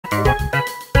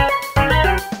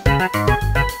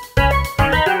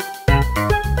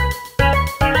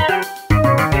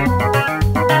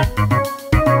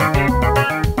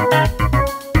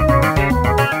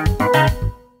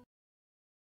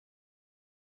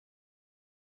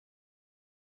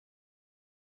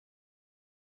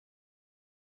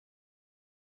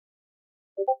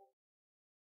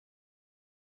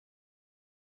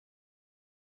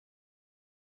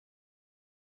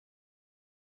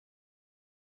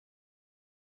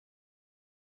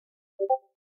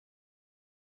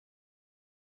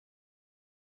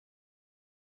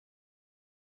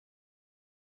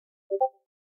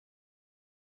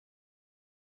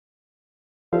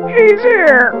Hey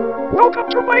there! Welcome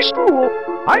to my school.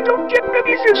 I don't get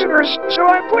many visitors, so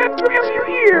I'm glad to have you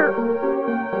here.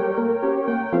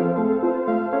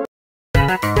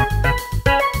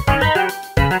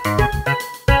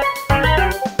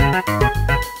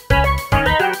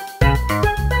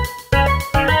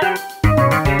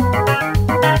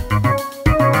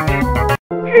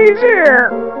 Hey there!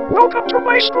 Welcome to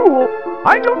my school.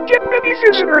 I don't get many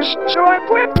visitors, so I'm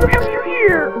glad to have you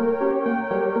here.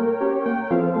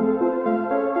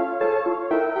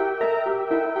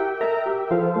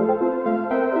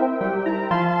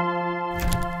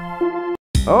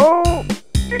 Oh,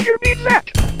 did you need that?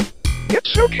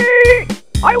 It's okay.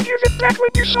 I'll give it back when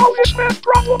you solve this math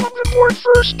problem on the board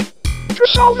first. To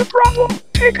solve the problem,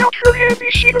 take out your handy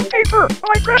sheet of paper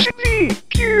by pressing the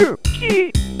Q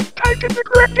key. Type in the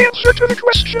correct answer to the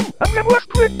question, and then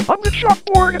left-click on the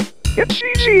chalkboard. It's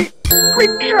easy.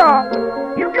 Great job.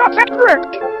 You got that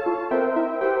correct.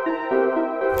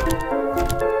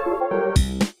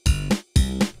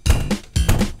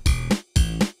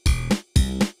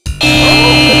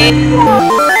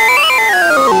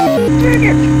 Dang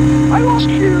it! I lost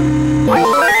you!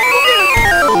 I'll find you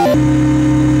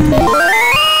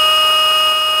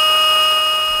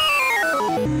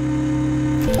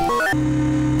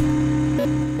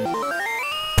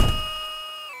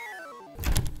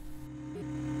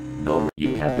No,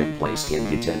 you have been placed in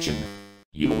detention.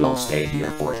 You will stay here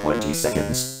for 20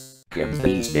 seconds. Kids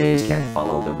these days can't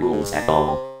follow the rules at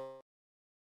all.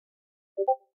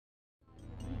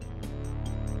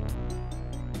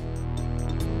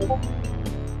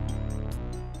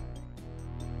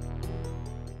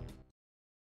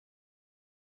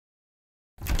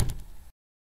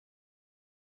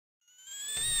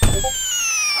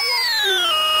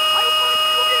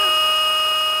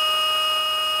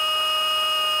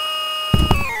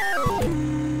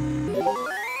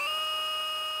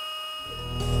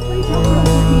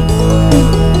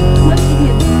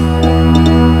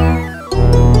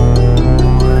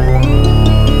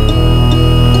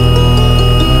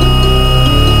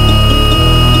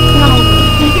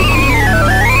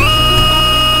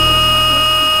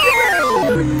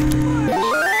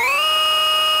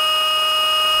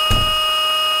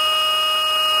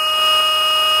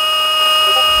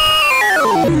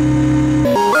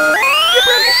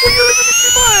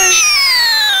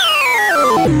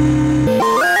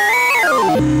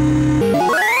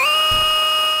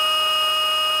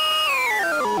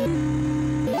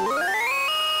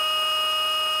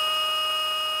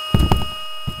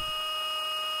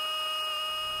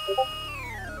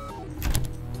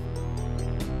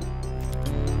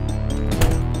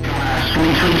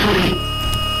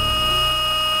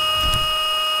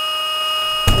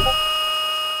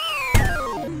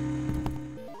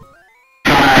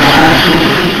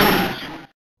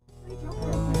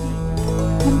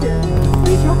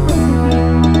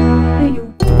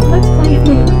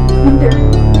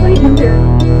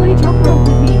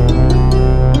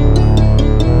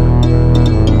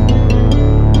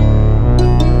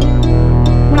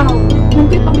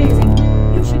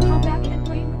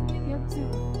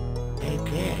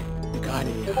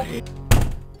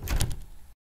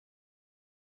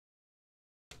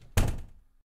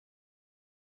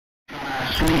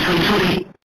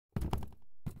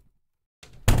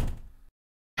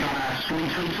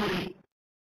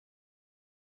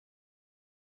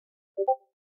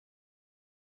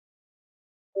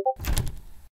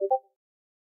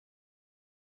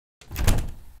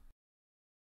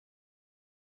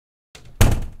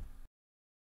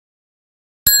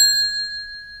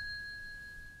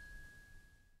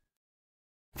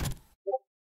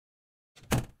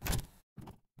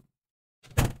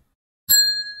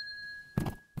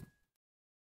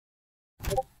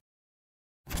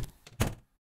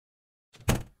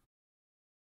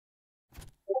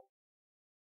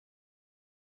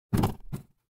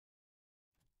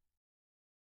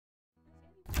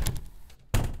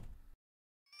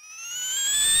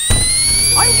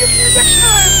 I'll give you next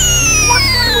time! What's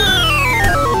my word?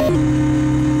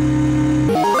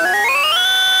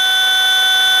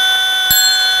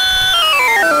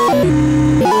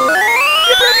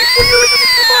 Get ready for your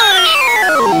imminent demise! I'll give you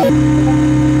next time!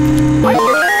 What's my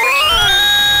word?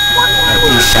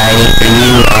 Too shiny for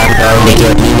you, I'm going to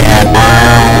get you now.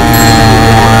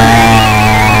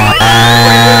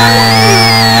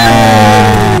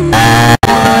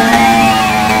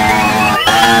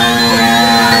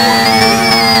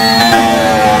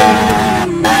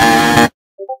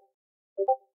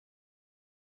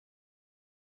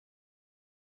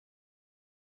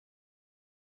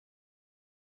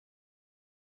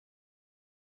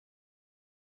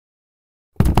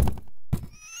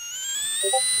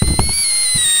 You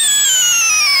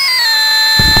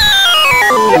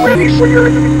Get ready for your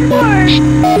enemy demise.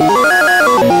 I'll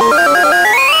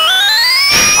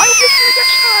get you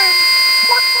next time.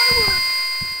 Mark my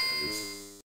words.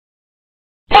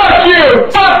 Fuck you!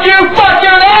 Fuck you! Fuck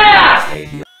your ass! Stay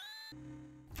here.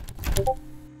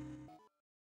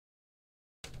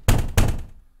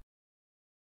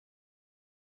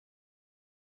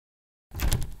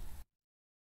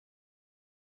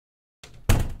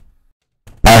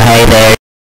 Oh, hey there.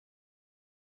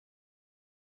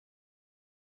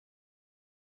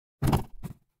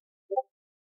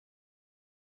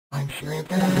 I'm sure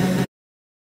that.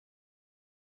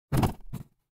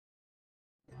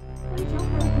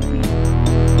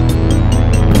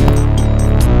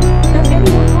 Does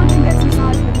anyone want to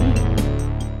exercise with me?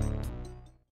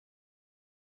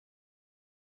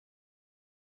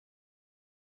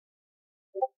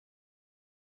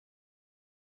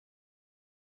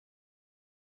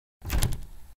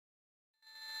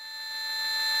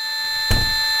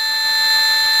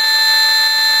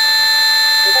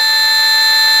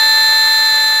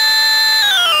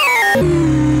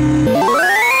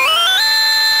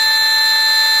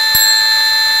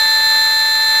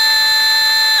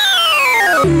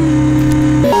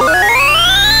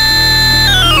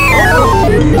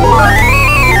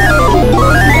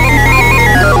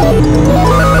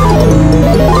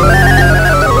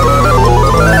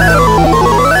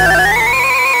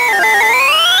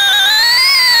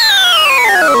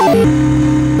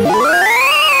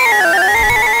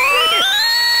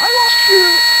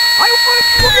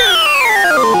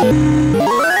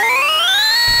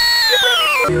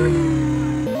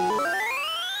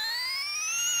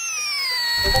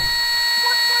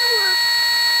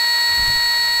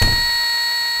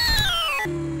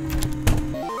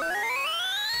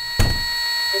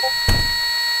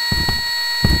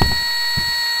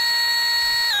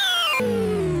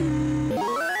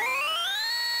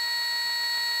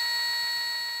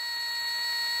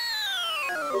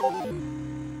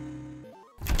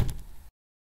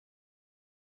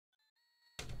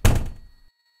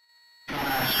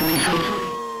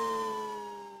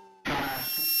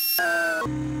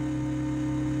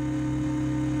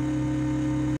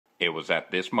 It was at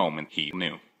this moment he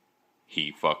knew.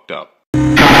 He fucked up.